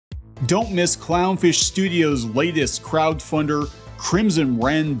Don't miss Clownfish Studios' latest crowdfunder, Crimson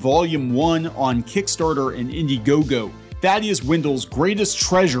Wren Volume 1 on Kickstarter and Indiegogo. Thaddeus Wendell's greatest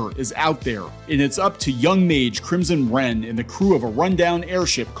treasure is out there, and it's up to young mage Crimson Wren and the crew of a rundown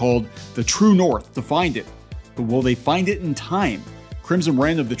airship called the True North to find it. But will they find it in time? Crimson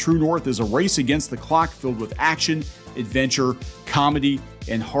Wren of the True North is a race against the clock filled with action, adventure, comedy,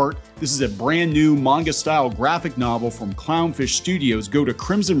 and heart. This is a brand new manga-style graphic novel from Clownfish Studios. Go to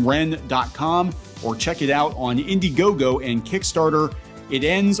crimsonwren.com or check it out on Indiegogo and Kickstarter. It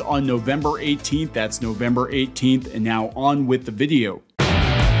ends on November 18th. That's November 18th. And now on with the video.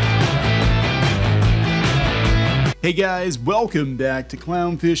 Hey guys, welcome back to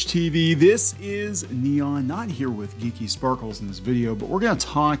Clownfish TV. This is Neon, not here with Geeky Sparkles in this video, but we're going to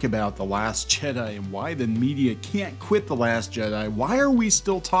talk about The Last Jedi and why the media can't quit The Last Jedi. Why are we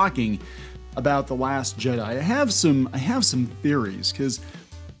still talking about The Last Jedi? I have some theories, because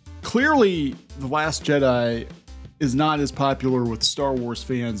clearly The Last Jedi is not as popular with Star Wars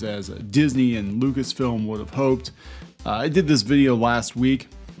fans as Disney and Lucasfilm would have hoped. I did this video last week,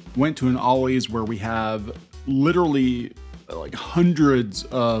 went to an Ollie's where we have literally like hundreds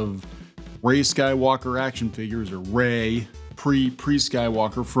of Rey Skywalker action figures, or Rey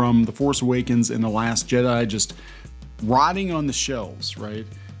pre-Skywalker from The Force Awakens and The Last Jedi, just rotting on the shelves, right?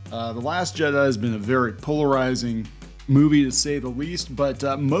 The Last Jedi has been a very polarizing movie to say the least, but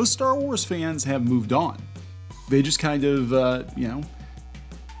most Star Wars fans have moved on. They just kind of,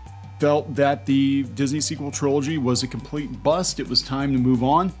 felt that the Disney sequel trilogy was a complete bust. It was time to move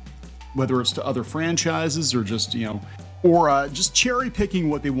on, whether it's to other franchises or just, just cherry picking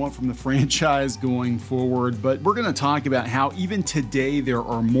what they want from the franchise going forward. But we're going to talk about how even today there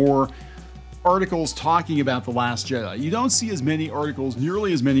are more articles talking about The Last Jedi. You don't see as many articles,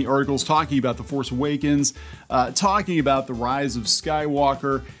 nearly as many articles talking about The Force Awakens, talking about the rise of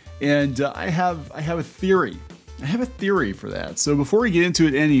Skywalker, and I have a theory. I have a theory for that. So before we get into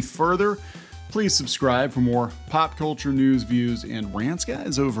it any further, please subscribe for more pop culture news, views, and rants.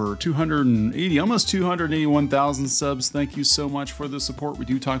 Guys, over 280, almost 281,000 subs. Thank you so much for the support. We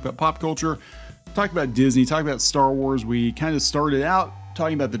do talk about pop culture, talk about Disney, talk about Star Wars. We kind of started out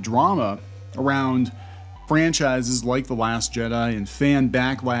talking about the drama around franchises like The Last Jedi and fan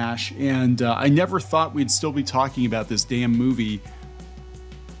backlash, and I never thought we'd still be talking about this damn movie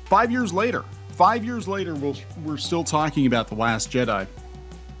 5 years later. 5 years later, we're still talking about The Last Jedi.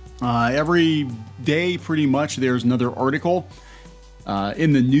 Every day, pretty much, there's another article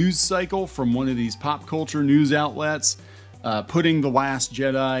in the news cycle from one of these pop culture news outlets putting The Last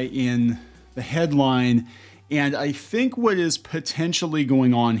Jedi in the headline. And I think what is potentially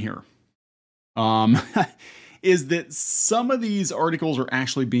going on here is that some of these articles are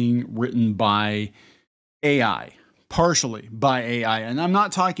actually being written by AI, partially by AI. And I'm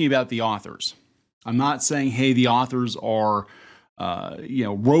not talking about the authors. I'm not saying, hey, the authors are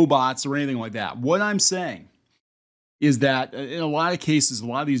robots or anything like that. What I'm saying is that in a lot of cases, a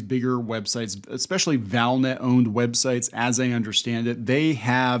lot of these bigger websites, especially Valnet-owned websites, as I understand it, they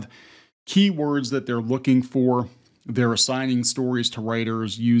have keywords that they're looking for. They're assigning stories to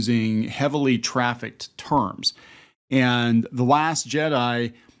writers using heavily trafficked terms. And The Last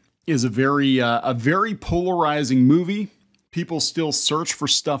Jedi is a very polarizing movie. People still search for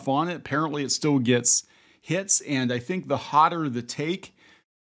stuff on it. Apparently, it still gets hits, and I think the hotter the take,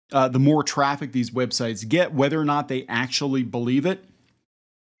 the more traffic these websites get. Whether or not they actually believe it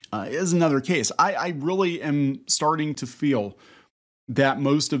is another case. I really am starting to feel that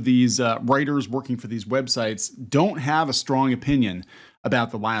most of these writers working for these websites don't have a strong opinion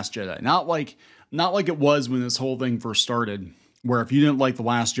about The Last Jedi. Not like it was when this whole thing first started, where if you didn't like The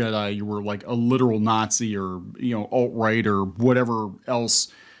Last Jedi, you were like a literal Nazi or, alt-right or whatever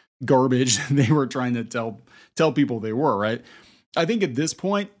else garbage they were trying to tell people they were, right? I think at this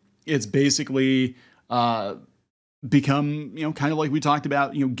point, it's basically become, kind of like we talked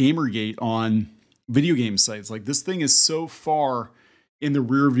about, Gamergate on video game sites. Like, this thing is so far in the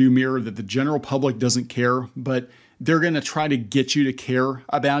rearview mirror that the general public doesn't care, but they're going to try to get you to care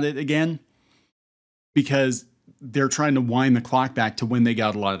about it again because they're trying to wind the clock back to when they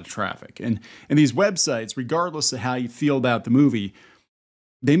got a lot of traffic. And these websites, regardless of how you feel about the movie,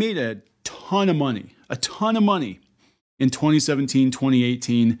 they made a ton of money in 2017,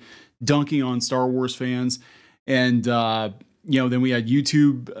 2018, dunking on Star Wars fans. And, then we had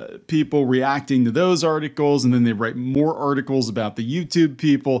YouTube people reacting to those articles, and then they write more articles about the YouTube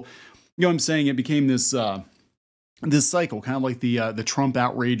people. You know what I'm saying? It became this this cycle, kind of like the Trump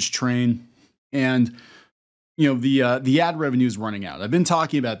outrage train. And the ad revenue is running out. I've been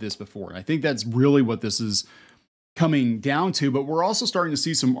talking about this before, and I think that's really what this is coming down to, but we're also starting to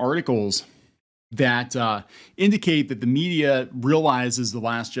see some articles that indicate that the media realizes The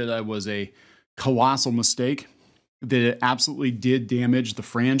Last Jedi was a colossal mistake, that it absolutely did damage the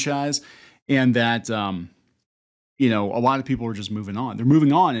franchise, and that, you know, a lot of people are just moving on. They're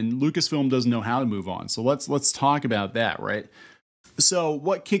moving on, and Lucasfilm doesn't know how to move on. So let's talk about that, right? So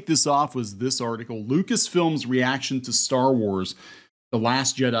what kicked this off was this article. Lucasfilm's reaction to Star Wars, The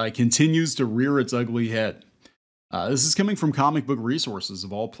Last Jedi, continues to rear its ugly head. This is coming from Comic Book Resources,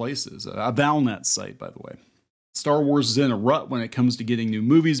 of all places, a Valnet site, by the way. Star Wars is in a rut when it comes to getting new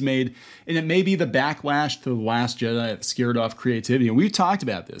movies made, and it may be the backlash to The Last Jedi that scared off creativity. And we've talked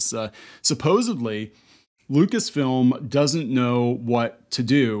about this. Supposedly, Lucasfilm doesn't know what to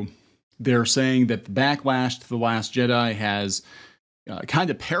do. They're saying that the backlash to The Last Jedi has kind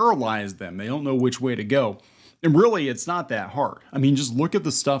of paralyzed them. They don't know which way to go. And really, it's not that hard. I mean, just look at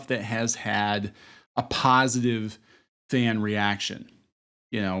the stuff that has had a positive fan reaction.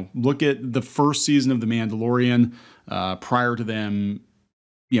 You know, look at the first season of The Mandalorian, prior to them,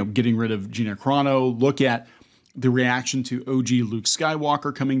 you know, getting rid of Gina Carano. Look at the reaction to OG Luke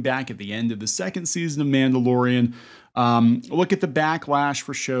Skywalker coming back at the end of the second season of Mandalorian. Look at the backlash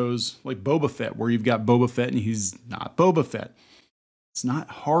for shows like Boba Fett, where you've got Boba Fett and he's not Boba Fett. It's not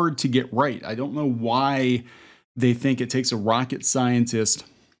hard to get right. I don't know why they think it takes a rocket scientist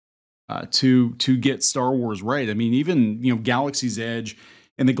to get Star Wars right. I mean, even, you know, Galaxy's Edge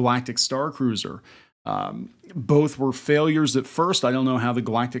and the Galactic Star Cruiser, both were failures at first. I don't know how the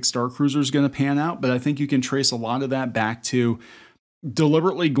Galactic Star Cruiser is going to pan out, but I think you can trace a lot of that back to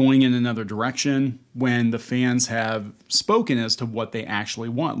deliberately going in another direction when the fans have spoken as to what they actually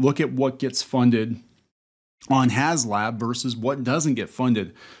want. Look at what gets funded on HasLab versus what doesn't get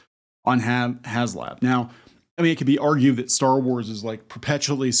funded on HasLab. Now, I mean, it could be argued that Star Wars is like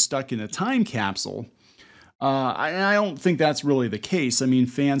perpetually stuck in a time capsule. I don't think that's really the case. I mean,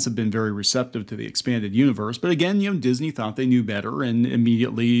 fans have been very receptive to the expanded universe, but again, you know, Disney thought they knew better and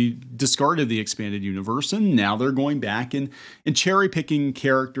immediately discarded the expanded universe, and now they're going back and cherry picking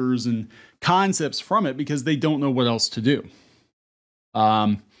characters and concepts from it because they don't know what else to do.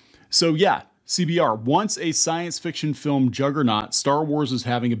 So yeah, CBR, once a science fiction film juggernaut, Star Wars is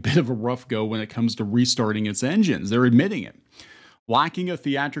having a bit of a rough go when it comes to restarting its engines. They're admitting it. Lacking a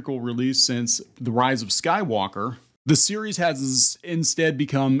theatrical release since The Rise of Skywalker, the series has instead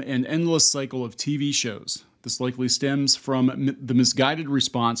become an endless cycle of TV shows. This likely stems from the misguided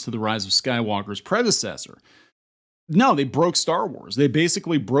response to The Rise of Skywalker's predecessor. No, they broke Star Wars. They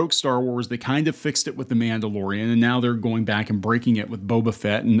basically broke Star Wars. They kind of fixed it with The Mandalorian, and now they're going back and breaking it with Boba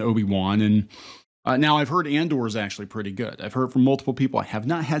Fett and Obi-Wan. And now I've heard Andor is actually pretty good. I've heard from multiple people. I have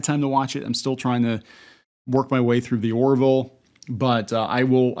not had time to watch it. I'm still trying to work my way through the Orville. But I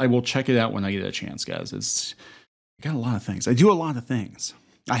will check it out when I get a chance, guys. I got a lot of things. I do a lot of things.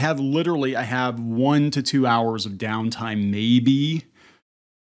 I have 1 to 2 hours of downtime, maybe,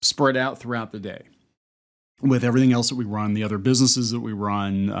 spread out throughout the day with everything else that we run, the other businesses that we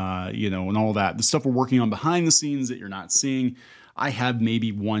run, you know, and all that. The stuff we're working on behind the scenes that you're not seeing. I have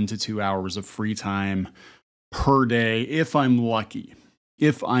maybe 1 to 2 hours of free time per day, if I'm lucky.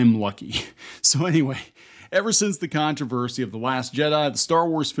 So anyway, ever since the controversy of The Last Jedi, the Star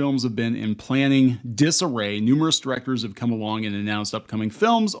Wars films have been in planning disarray. Numerous directors have come along and announced upcoming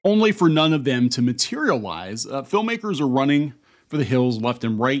films, only for none of them to materialize. Filmmakers are running for the hills left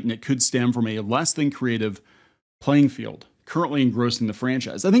and right, and it could stem from a less than creative playing field currently engrossing the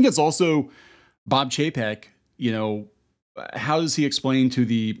franchise. I think it's also Bob Chapek, you know, how does he explain to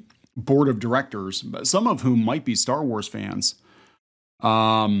the board of directors, some of whom might be Star Wars fans,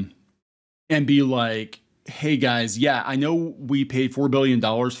 and be like, hey guys, yeah, I know we paid $4 billion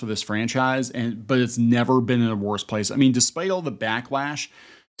for this franchise, but it's never been in a worse place. I mean, despite all the backlash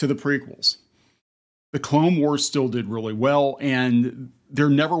to the prequels, the Clone Wars still did really well, and there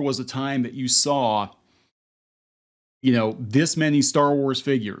never was a time that you saw, you know, this many Star Wars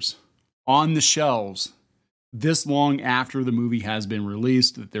figures on the shelves this long after the movie has been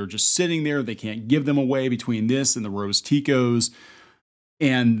released, that they're just sitting there. They can't give them away between this and the Rose Ticos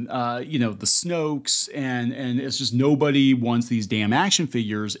and, you know, the Snokes, and it's just nobody wants these damn action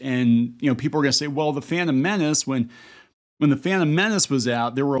figures. And, you know, people are going to say, well, the Phantom Menace, when the Phantom Menace was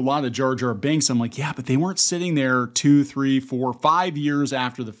out, there were a lot of Jar Jar Binks. I'm like, yeah, but they weren't sitting there 2, 3, 4, 5 years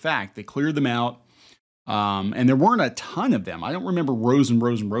after the fact. They cleared them out. And there weren't a ton of them. I don't remember rows and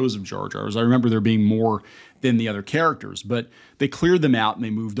rows and rows of Jar Jars. I remember there being more than the other characters, but they cleared them out and they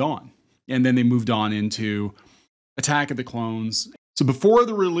moved on. And then they moved on into Attack of the Clones. So before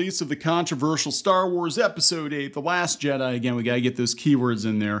the release of the controversial Star Wars Episode 8, The Last Jedi, again, we got to get those keywords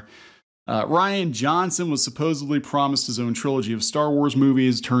in there. Rian Johnson was supposedly promised his own trilogy of Star Wars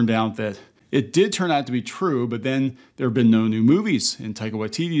movies. Turned out that it did turn out to be true, but then there have been no new movies. And Taika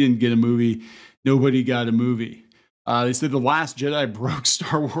Waititi didn't get a movie. Nobody got a movie. They said The Last Jedi broke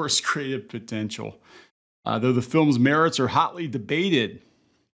Star Wars creative potential. Though the film's merits are hotly debated,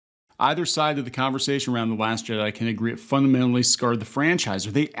 either side of the conversation around The Last Jedi can agree it fundamentally scarred the franchise.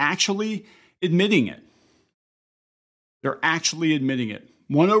 Are they actually admitting it? They're actually admitting it.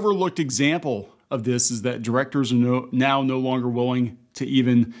 One overlooked example of this is that directors are now no longer willing to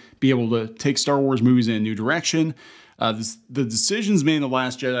even be able to take Star Wars movies in a new direction. The decisions made in The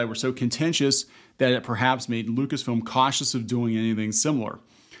Last Jedi were so contentious that it perhaps made Lucasfilm cautious of doing anything similar.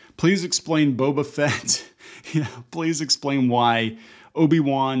 Please explain Boba Fett. Please explain why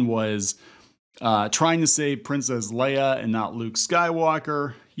Obi-Wan was trying to save Princess Leia and not Luke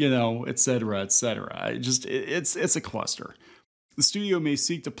Skywalker, et cetera, et cetera. It's a cluster. The studio may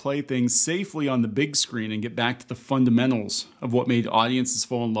seek to play things safely on the big screen and get back to the fundamentals of what made audiences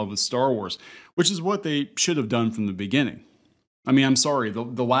fall in love with Star Wars, which is what they should have done from the beginning. I mean, I'm sorry, The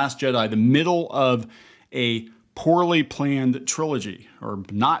Last Jedi, the middle of a poorly planned trilogy, or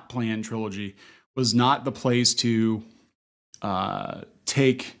not planned trilogy, was not the place to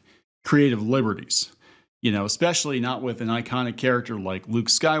take creative liberties. Especially not with an iconic character like Luke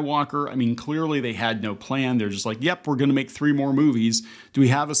Skywalker. I mean, clearly they had no plan. They're just like, yep, we're going to make 3 more movies. Do we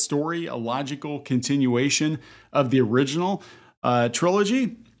have a story, a logical continuation of the original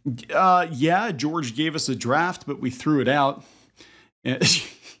trilogy? Yeah, George gave us a draft, but we threw it out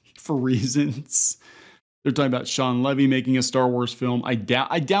for reasons. They're talking about Sean Levy making a Star Wars film. I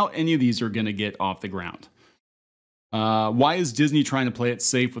doubt any of these are going to get off the ground. Why is Disney trying to play it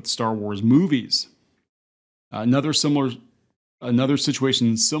safe with Star Wars movies? Another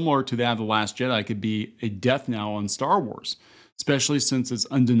situation similar to that of The Last Jedi could be a death knell on Star Wars, especially since it's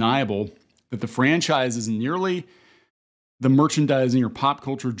undeniable that the franchise isn't nearly the merchandising or pop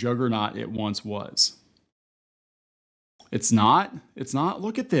culture juggernaut it once was. It's not.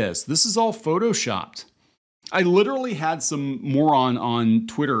 Look at this. This is all photoshopped. I literally had some moron on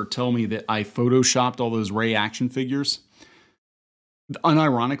Twitter tell me that I photoshopped all those Rey action figures.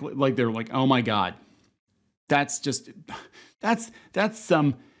 Unironically, like they're like, oh my God. That's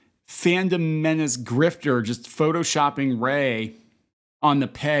some fandom menace grifter just photoshopping Rey on the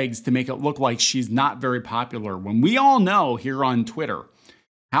pegs to make it look like she's not very popular, when we all know here on Twitter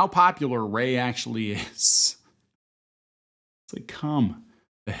how popular Rey actually is. It's like, come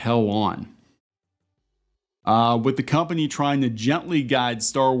the hell on. With the company trying to gently guide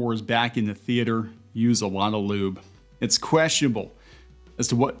Star Wars back into theater, use a lot of lube. It's questionable as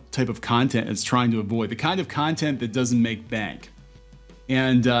to what type of content it's trying to avoid. The kind of content that doesn't make bank.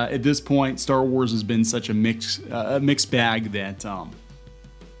 And at this point, Star Wars has been such a mixed bag that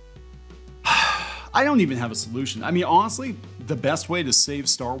I don't even have a solution. I mean, honestly, the best way to save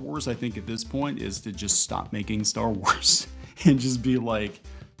Star Wars, I think, at this point is to just stop making Star Wars and just be like,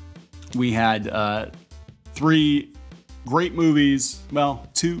 we had 3 great movies, well,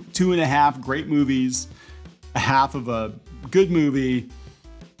 two and a half great movies, a half of a good movie,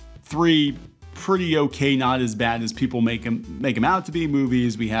 3 pretty okay, not as bad as people make them out to be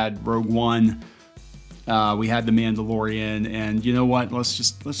movies. We had Rogue One, we had The Mandalorian, and you know what? Let's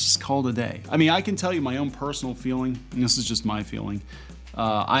just call it a day. I mean, I can tell you my own personal feeling, and this is just my feeling.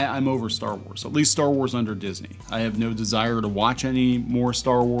 I'm over Star Wars, at least Star Wars under Disney. I have no desire to watch any more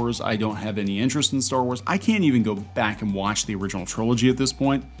Star Wars. I don't have any interest in Star Wars. I can't even go back and watch the original trilogy at this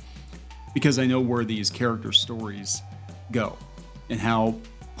point because I know where these character stories go and how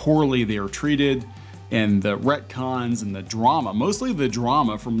poorly they are treated, and the retcons and the drama, mostly the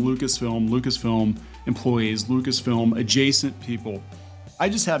drama from Lucasfilm employees, Lucasfilm adjacent people. I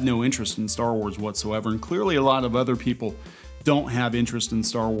just have no interest in Star Wars whatsoever, and clearly a lot of other people don't have interest in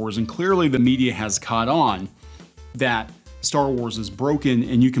Star Wars, and clearly the media has caught on that Star Wars is broken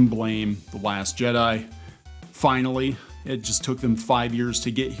and you can blame The Last Jedi. Finally, it just took them 5 years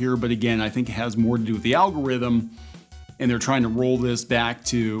to get here, but again, I think it has more to do with the algorithm, and they're trying to roll this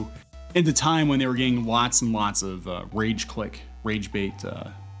back into time when they were getting lots and lots of rage bait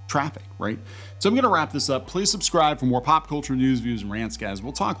traffic, right? So I'm going to wrap this up. Please subscribe for more pop culture news, views, and rants, guys.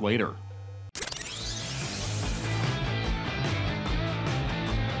 We'll talk later.